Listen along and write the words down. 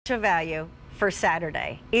value for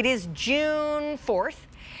Saturday. It is June 4th,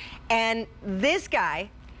 and this guy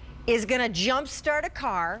is going to jumpstart a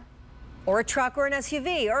car or a truck or an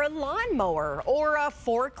SUV or a lawnmower or a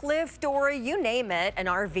forklift or you name it, an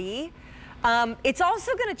RV. It's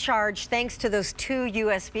also going to charge, thanks to those 2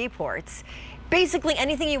 USB ports, basically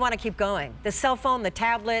anything you want to keep going. The cell phone, the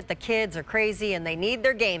tablet, the kids are crazy and they need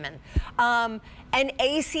their gaming. An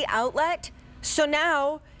AC outlet, so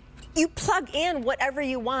now you plug in whatever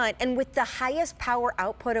you want, and with the highest power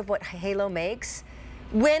output of what Halo makes,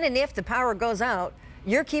 when and if the power goes out,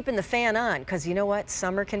 you're keeping the fan on, because you know what?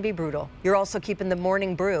 Summer can be brutal. You're also keeping the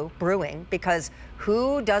morning brewing, because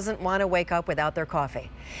who doesn't want to wake up without their coffee?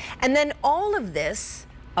 And then all of this,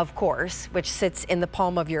 of course, which sits in the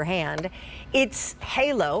palm of your hand, it's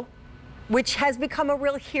Halo, which has become a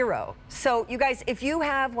real hero. So you guys, if you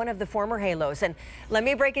have one of the former Halos, and let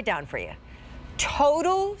me break it down for you.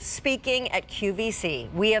 Total speaking at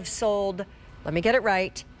QVC, we have sold, let me get it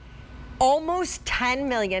right, almost 10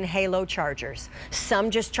 million Halo chargers. Some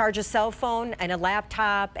just charge a cell phone and a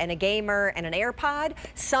laptop and a gamer and an AirPod.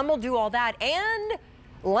 Some will do all that. And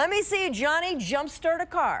let me see Johnny jumpstart a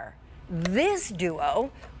car. This duo,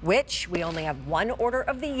 which we only have one order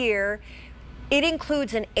of the year, it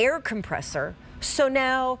includes an air compressor. So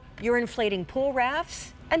now you're inflating pool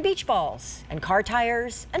rafts and beach balls and car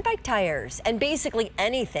tires and bike tires and basically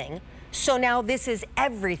anything. So now this is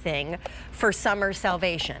everything for summer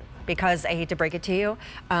salvation. Because I hate to break it to you,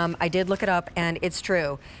 I did look it up and it's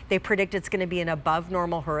true. They predict it's going to be an above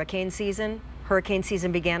normal hurricane season. Hurricane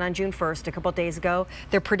season began on June 1st, a couple days ago.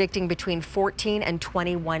 They're predicting between 14 and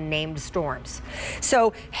 21 named storms.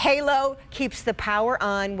 So Halo keeps the power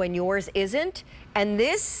on when yours isn't. And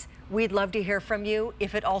this, we'd love to hear from you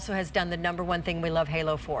if it also has done the #1 thing we love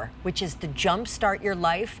Halo for, which is to jumpstart your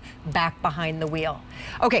life back behind the wheel.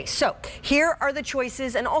 Okay, so here are the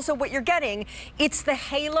choices and also what you're getting. It's the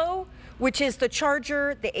Halo, which is the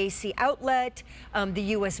charger, the AC outlet,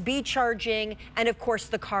 the USB charging, and of course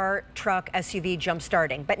the car, truck, SUV jump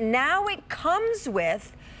starting. But now it comes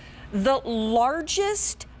with the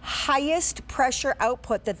largest, highest pressure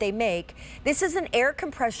output that they make. This is an air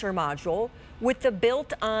compressor module with the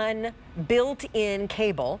built-in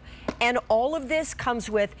cable, and all of this comes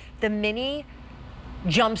with the mini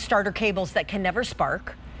jump starter cables that can never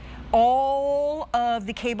spark, all of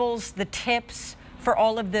the cables, the tips for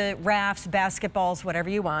all of the rafts, basketballs,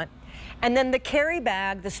 whatever you want, and then the carry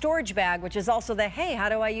bag, the storage bag, which is also the, hey, how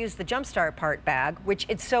do I use the Jumpstart part bag, which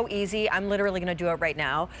it's so easy, I'm literally gonna do it right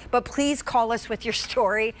now, but please call us with your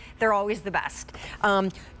story, they're always the best.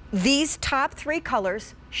 These top 3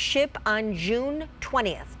 colors ship on June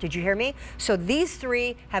 20th. Did you hear me? So these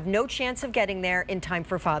 3 have no chance of getting there in time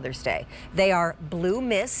for Father's Day. They are Blue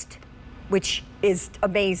Mist, which is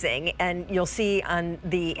amazing, and you'll see on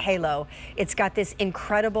the Halo, it's got this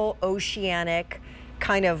incredible oceanic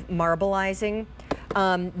kind of marbleizing.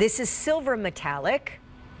 This is Silver Metallic,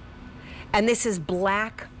 and this is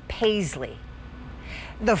Black Paisley.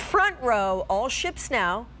 The front row all ships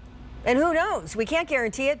now. And who knows? We can't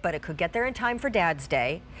guarantee it, but it could get there in time for Dad's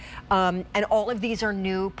Day. And all of these are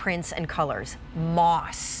new prints and colors.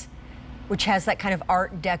 Moss, which has that kind of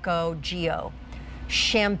Art Deco Geo.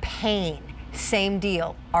 Champagne, same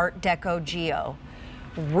deal, Art Deco Geo.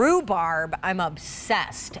 Rhubarb, I'm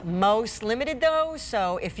obsessed. Most limited though,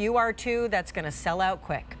 so if you are too, that's gonna sell out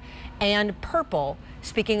quick. And purple,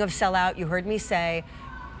 speaking of sell out, you heard me say,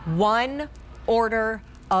 1 order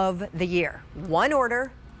of the year. 1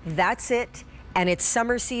 order. That's it, and it's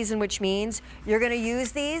summer season, which means you're gonna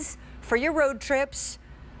use these for your road trips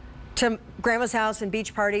to grandma's house and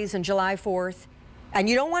beach parties and July 4th, and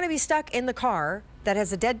you don't wanna be stuck in the car that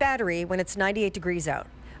has a dead battery when it's 98 degrees out.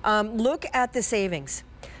 Look at the savings,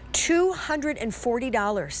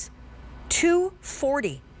 $240,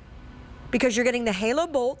 $240, because you're getting the Halo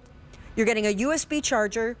Bolt, you're getting a USB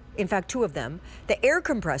charger, in fact 2 of them, the air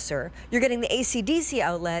compressor, you're getting the AC/DC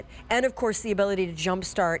outlet, and of course the ability to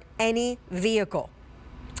jumpstart any vehicle.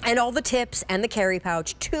 And all the tips and the carry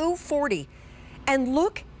pouch, $240. And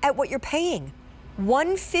look at what you're paying,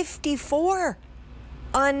 $154.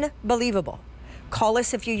 Unbelievable. Call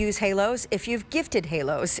us if you use Halos. If you've gifted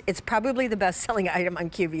Halos, it's probably the best selling item on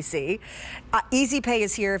QVC. Easy Pay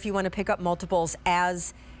is here if you want to pick up multiples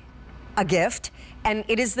as a gift, and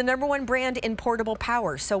it is the #1 brand in portable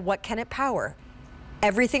power. So what can it power?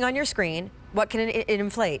 Everything on your screen. What can it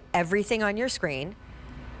inflate? Everything on your screen.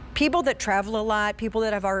 People that travel a lot, people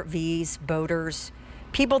that have RVs, boaters,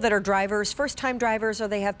 people that are drivers, first-time drivers, or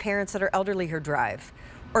they have parents that are elderly who drive.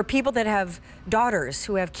 Or people that have daughters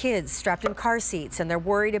who have kids strapped in car seats and they're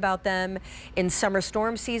worried about them in summer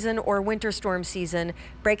storm season or winter storm season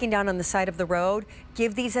breaking down on the side of the road.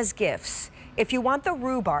 Give these as gifts. If you want the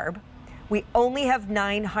rhubarb, we only have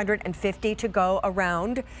 950 to go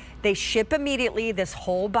around. They ship immediately, this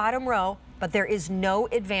whole bottom row, but there is no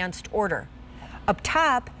advanced order. Up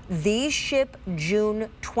top, these ship June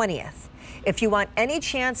 20th. If you want any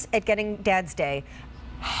chance at getting Dad's Day,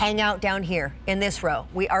 hang out down here in this row.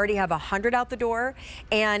 We already have 100 out the door.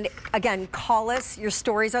 And again, call us. Your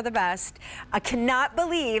stories are the best. I cannot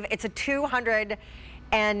believe it's a $240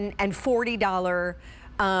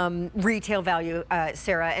 retail value,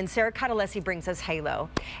 Sarah. And Sarah Catalesi brings us Halo.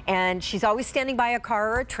 And she's always standing by a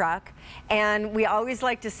car or a truck. And we always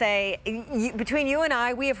like to say, between you and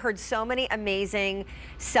I, we have heard so many amazing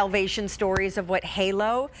salvation stories of what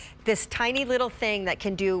Halo, this tiny little thing that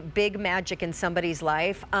can do big magic in somebody's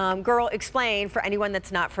life. Girl, explain for anyone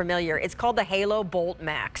that's not familiar. It's called the Halo Bolt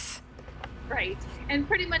Max. Right, and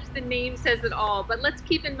pretty much the name says it all, but let's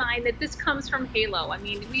keep in mind that this comes from Halo. I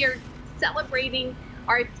mean, we are celebrating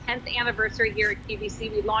our 10th anniversary here at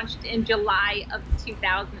QVC. We launched in July of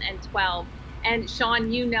 2012. And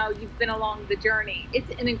Sean, you know, you've been along the journey. It's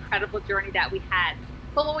an incredible journey that we had.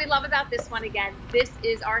 But what we love about this one, again, this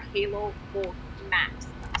is our Halo Bolt Max.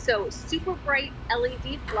 So super bright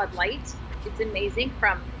LED floodlight. It's amazing,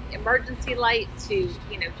 from emergency light to,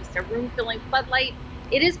 you know, just a room filling floodlight.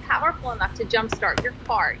 It is powerful enough to jumpstart your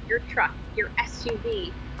car, your truck, your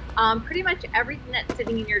SUV, pretty much everything that's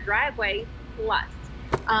sitting in your driveway plus.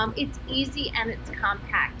 It's easy and it's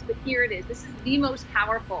compact, but here it is. This is the most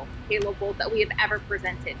powerful Halo Bolt that we have ever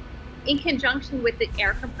presented. In conjunction with the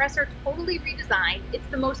air compressor, totally redesigned, it's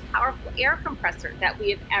the most powerful air compressor that we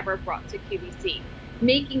have ever brought to QVC,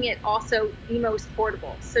 making it also the most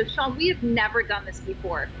portable. So Sean, we have never done this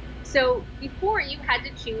before. So before, you had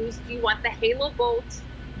to choose, do you want the Halo Bolt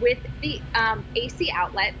with the AC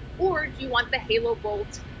outlet, or do you want the Halo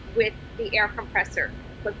Bolt with the air compressor?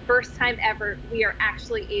 But first time ever, we are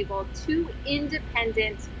actually able to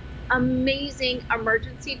independent, amazing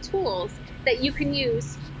emergency tools that you can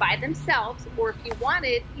use by themselves, or if you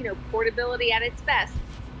wanted, you know, portability at its best,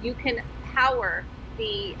 you can power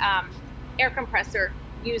the air compressor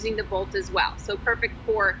using the Bolt as well. So perfect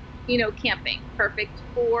for, you know, camping, perfect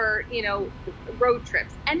for, you know, road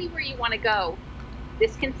trips, anywhere you want to go.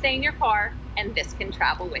 This can stay in your car and this can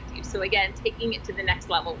travel with you. So again, taking it to the next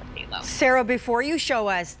level with Halo. Sarah, before you show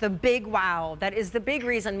us the big wow, that is the big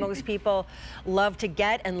reason most people love to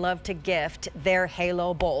get and love to gift their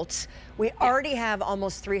Halo bolts. We already have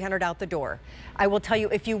almost 300 out the door. I will tell you,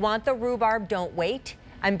 if you want the rhubarb, don't wait.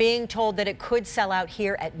 I'm being told that it could sell out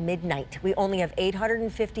here at midnight. We only have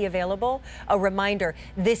 850 available. A reminder,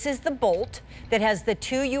 this is the Bolt that has the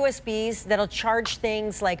 2 USBs that'll charge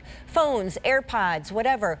things like phones, AirPods,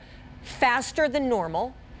 whatever, faster than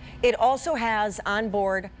normal. It also has on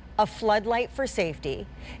board a floodlight for safety.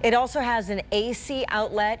 It also has an AC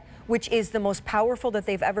outlet, which is the most powerful that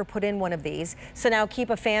they've ever put in one of these. So now keep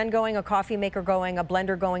a fan going, a coffee maker going, a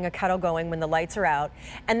blender going, a kettle going when the lights are out.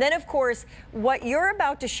 And then of course, what you're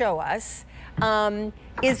about to show us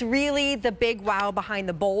is really the big wow behind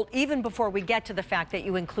the Bolt, even before we get to the fact that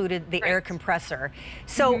you included the air compressor.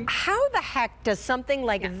 So how the heck does something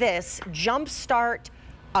like this jumpstart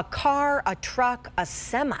a car, a truck, a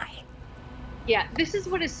semi? Yeah, this is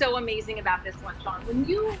what is so amazing about this one, Sean. When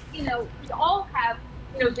you know, we all have,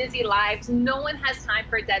 you know, busy lives. No one has time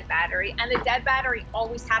for a dead battery, and a dead battery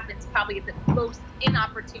always happens probably at the most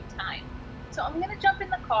inopportune time. So I'm gonna jump in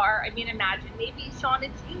the car. I mean, imagine maybe Sean,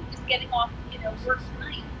 it's you just getting off, you know, work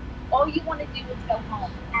tonight. All you want to do is go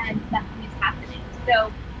home, and nothing is happening.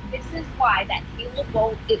 So this is why that Halo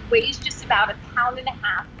Bolt, it weighs just about 1.5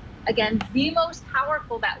 pounds. Again, the most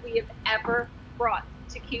powerful that we have ever brought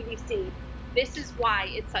to QVC. This is why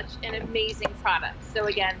it's such an amazing product. So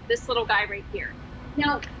again, this little guy right here.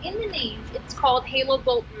 Now, in the name, it's called Halo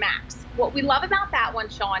Bolt Max. What we love about that one,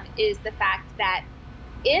 Sean, is the fact that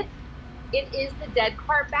if it is the dead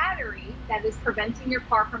car battery that is preventing your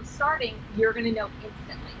car from starting, you're going to know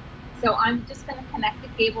instantly. So I'm just going to connect the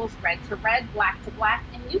cables red to red, black to black,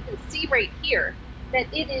 and you can see right here that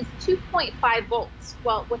it is 2.5 volts.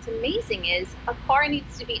 Well, what's amazing is a car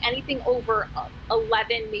needs to be anything over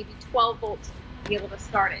 11, maybe 12 volts to be able to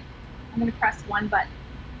start it. I'm going to press one button.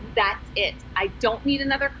 That's it. I don't need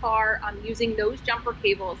another car. I'm using those jumper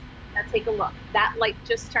cables. Now take a look. That light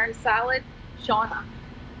just turned solid. Sean, I'm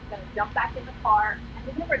going to jump back in the car.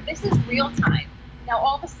 And remember, this is real time. Now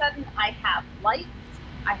all of a sudden I have lights,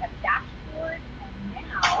 I have dashboard, and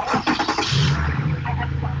now I have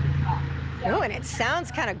clock. Oh, and it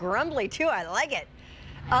sounds kind of grumbly too. I like it.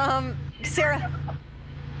 Sarah,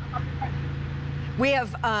 we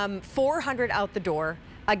have 400 out the door.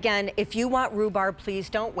 Again, if you want rhubarb, please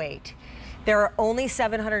don't wait. There are only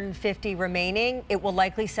 750 remaining. It will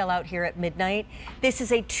likely sell out here at midnight. This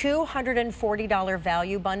is a $240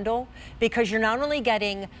 value bundle because you're not only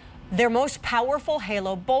getting their most powerful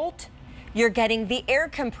halo bolt, you're getting the air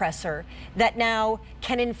compressor that now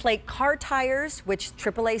can inflate car tires, which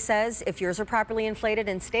AAA says if yours are properly inflated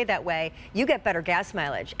and stay that way, you get better gas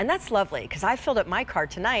mileage. And that's lovely because I filled up my car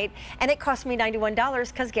tonight and it cost me $91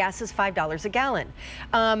 because gas is $5 a gallon.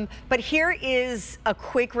 But here is a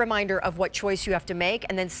quick reminder of what choice you have to make.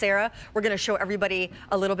 And then Sarah, we're gonna show everybody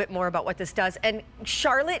a little bit more about what this does. And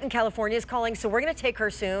Charlotte in California is calling, so we're gonna take her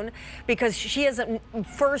soon because she is a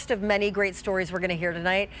first of many great stories we're gonna hear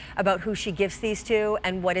tonight about who she gifts these to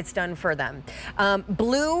and what it's done for them.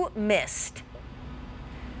 Blue Mist,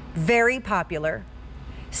 very popular.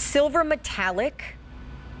 Silver Metallic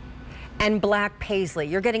and Black Paisley.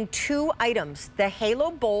 You're getting 2 items, the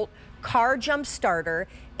Halo Bolt car jump starter,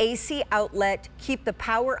 AC outlet, keep the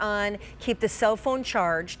power on, keep the cell phone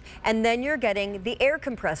charged, and then you're getting the air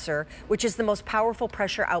compressor, which is the most powerful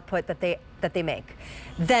pressure output that they make.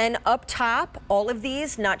 Then up top, all of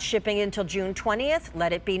these not shipping until June 20th,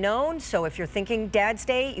 let it be known. So if you're thinking Dad's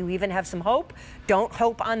Day, you even have some hope, don't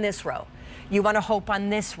hope on this row. You want to hope on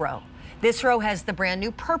this row. This row has the brand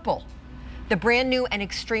new purple, the brand new and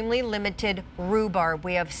extremely limited rhubarb.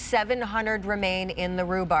 We have 700 remain in the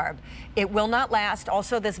rhubarb. It will not last.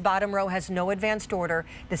 Also, this bottom row has no advanced order.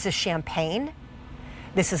 This is champagne.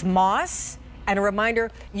 This is moss. And a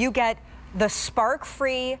reminder, you get the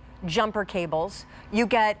spark-free jumper cables. You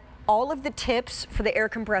get all of the tips for the air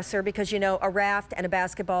compressor because, you know, a raft and a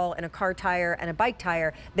basketball and a car tire and a bike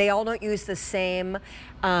tire, they all don't use the same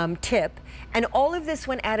tip. And all of this,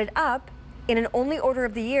 when added up, in an only order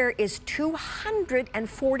of the year is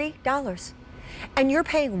 $240. And you're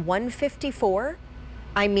paying $154.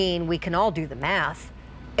 I mean, we can all do the math.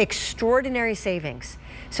 Extraordinary savings.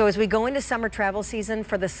 So as we go into summer travel season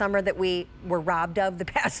for the summer that we were robbed of the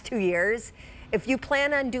past 2 years, if you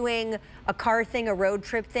plan on doing a car thing, a road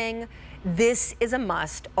trip thing, this is a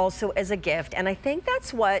must also as a gift. And I think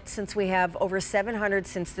that's what, since we have over 700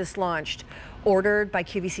 since this launched, ordered by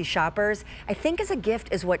QVC shoppers, I think as a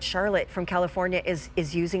gift is what Charlotte from California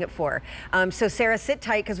is using it for. So Sarah, sit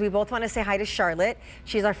tight because we both want to say hi to Charlotte.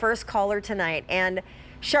 She's our first caller tonight. And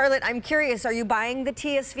Charlotte, I'm curious, are you buying the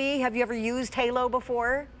TSV? Have you ever used Halo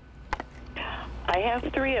before? I have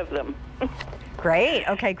 3 of them. Great.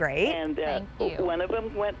 Okay, great. And one of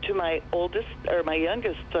them went to my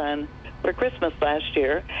youngest son for Christmas last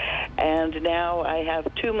year, and now I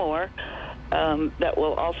have 2 more that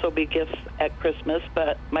will also be gifts at Christmas.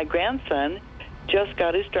 But my grandson just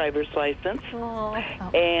got his driver's license,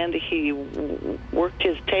 and he worked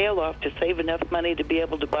his tail off to save enough money to be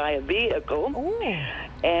able to buy a vehicle. Ooh.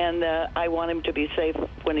 And I want him to be safe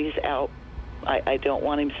when he's out. I don't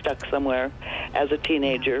want him stuck somewhere as a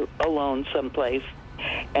teenager alone someplace.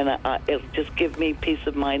 And it'll just give me peace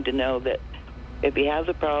of mind to know that if he has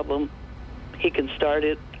a problem, he can start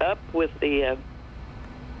it up with the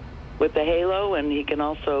Halo, and he can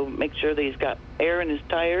also make sure that he's got air in his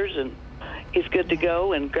tires and he's good to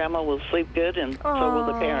go, and Grandma will sleep good, and so will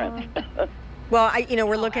the parents. Well,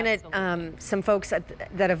 we're looking at some folks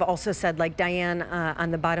that have also said, like Diane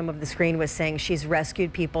on the bottom of the screen was saying she's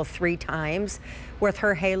rescued people 3 times with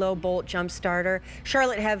her Halo Bolt Jumpstarter.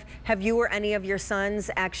 Charlotte, have you or any of your sons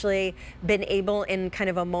actually been able in kind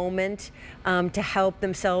of a moment to help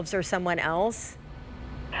themselves or someone else?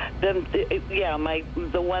 Yeah,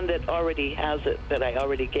 the one that already has it, that I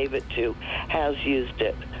already gave it to, has used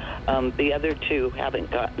it. The other 2 haven't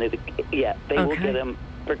gotten it yet. They will get them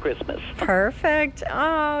for Christmas. Perfect.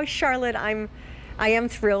 Oh, Charlotte, I am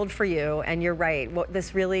thrilled for you, and you're right. What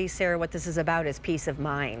this really, Sarah, what this is about is peace of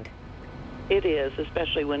mind. It is,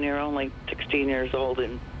 especially when you're only 16 years old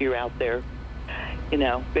and you're out there. You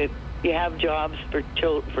know, you have jobs for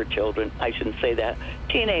children. I shouldn't say that.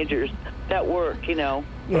 Teenagers that work,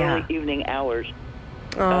 early evening hours.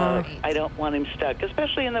 I don't want him stuck,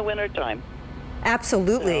 especially in the wintertime.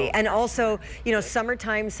 Absolutely. And also,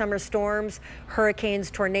 summertime, summer storms, hurricanes,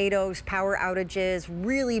 tornadoes, power outages,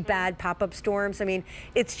 really bad pop-up storms. I mean,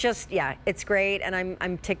 it's just, it's great. And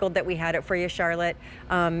I'm tickled that we had it for you, Charlotte.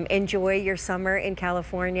 Enjoy your summer in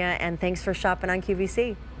California, and thanks for shopping on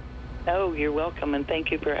QVC. Oh, you're welcome, and thank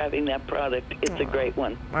you for having that product. It's a great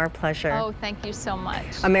one. Our pleasure. Oh, thank you so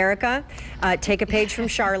much. America, take a page from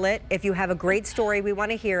Charlotte. If you have a great story, we want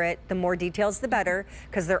to hear it. The more details, the better,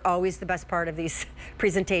 because they're always the best part of these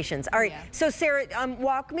presentations. All right, so Sarah,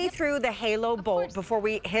 walk me through the Halo bolt before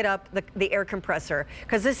we hit up the air compressor,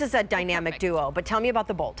 because this is a dynamic duo. But tell me about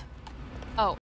the bolt. Oh,